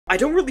I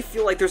don't really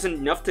feel like there's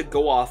enough to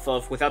go off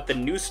of without the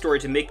news story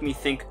to make me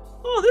think,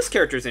 oh, this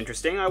character's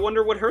interesting, I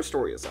wonder what her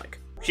story is like.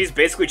 She's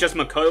basically just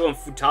Makoto and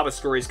Futaba's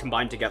stories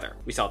combined together.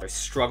 We saw their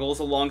struggles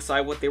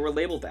alongside what they were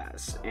labeled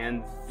as,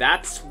 and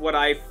that's what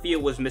I feel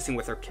was missing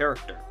with her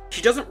character.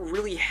 She doesn't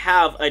really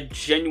have a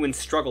genuine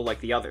struggle like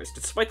the others,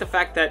 despite the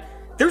fact that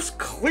there's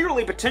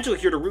clearly potential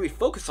here to really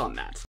focus on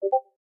that.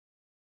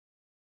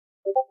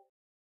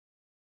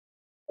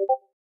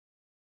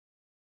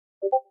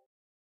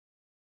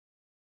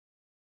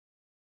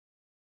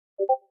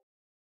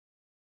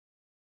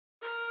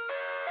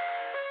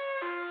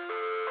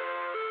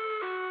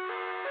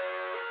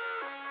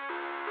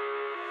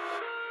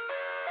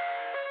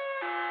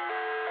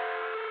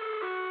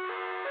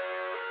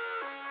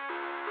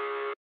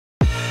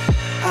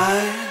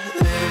 I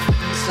live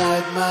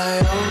inside my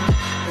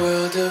own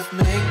world of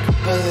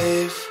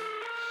make-believe.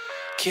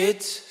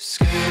 Kids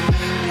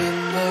screaming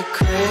in the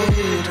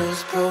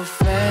cradles,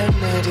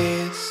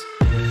 profanities.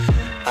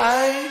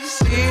 I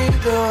see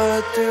the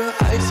world through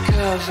ice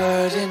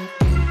covered in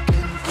ink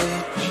and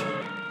bleach.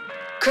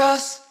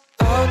 Cross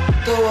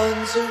out the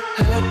ones who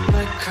heard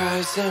my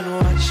cries and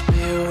watched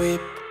me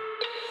weep.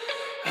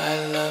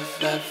 I love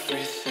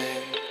everything.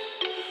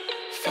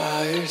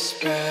 Fire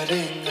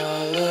spreading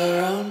all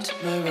around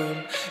my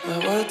room. My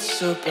world's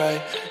so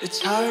bright,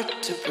 it's hard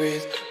to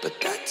breathe, but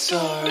that's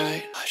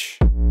alright. Hush.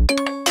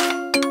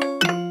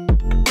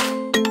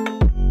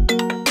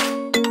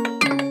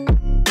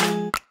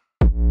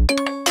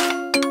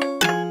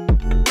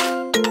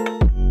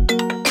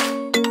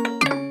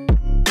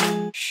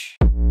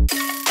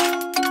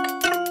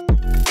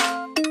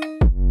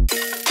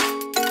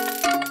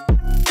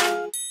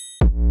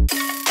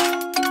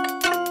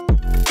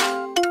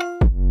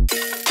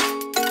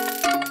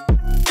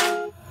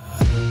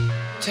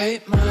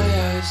 Take my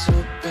eyes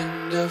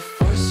open to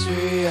force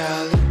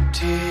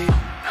reality.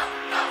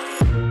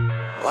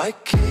 Why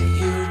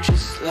can't you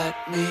just let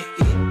me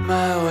eat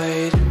my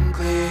weight in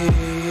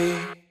glee?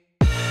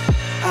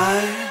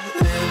 I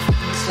live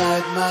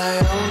inside my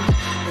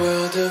own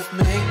world of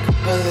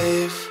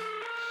make-believe.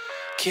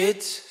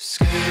 Kids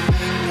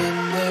screaming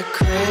in their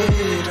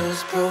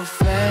cradles,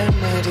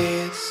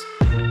 profanities.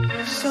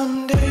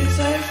 Some days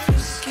I feel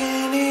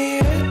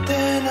skinnier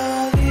than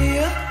all the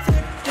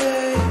other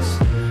days.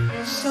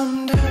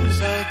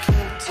 Sometimes I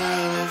can't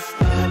tell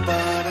if my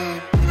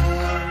body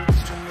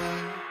belongs to me.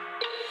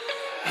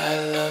 I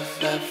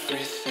love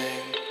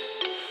everything.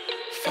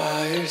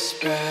 Fire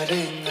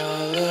spreading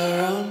all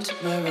around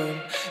my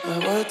room. My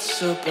world's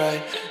so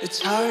bright,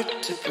 it's hard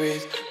to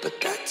breathe, but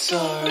that's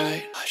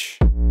alright. Hush.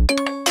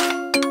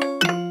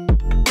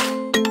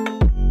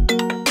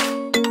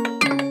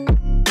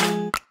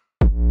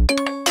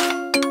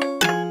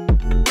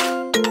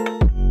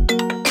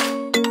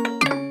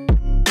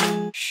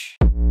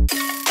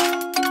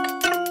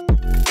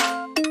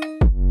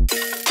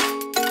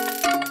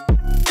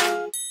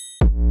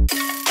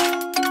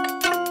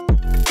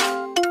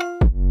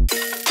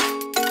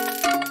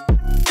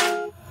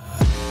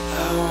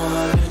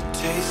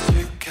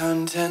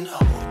 Content,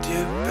 hold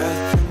your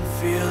breath and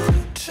feel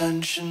the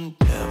tension.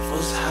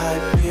 Devils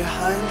hide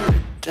behind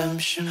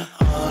redemption.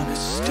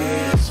 Honesty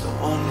is a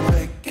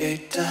one-way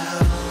gate to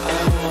hell. I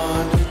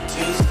wanna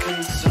taste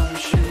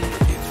consumption.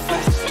 Breathe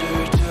faster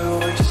to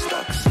waste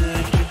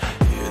oxygen.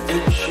 Hear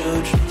the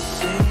children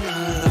sing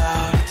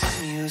aloud.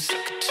 It's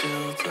music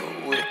till the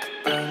wick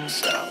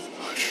burns out.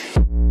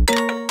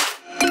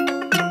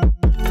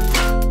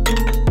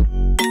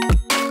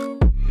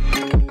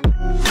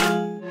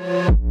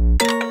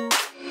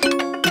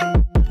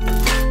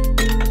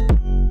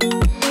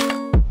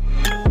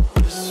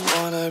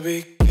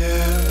 Be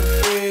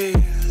carefree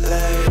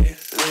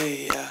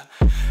lately, yeah.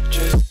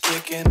 Just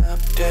picking up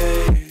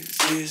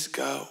daisies.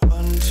 Got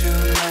one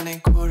too many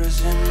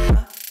quarters in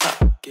my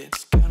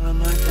pockets. Count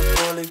 'em like the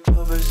 4-leaf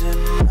clovers in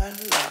my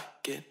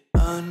locket.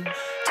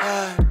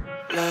 Untied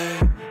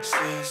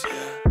laces,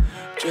 yeah.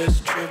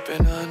 Just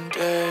tripping on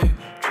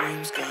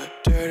daydreams. Got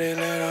dirty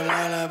little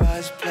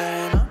lullabies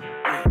playing on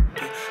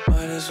repeat.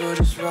 Might as well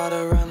just ride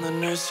around the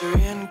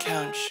nursery and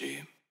count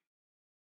sheep.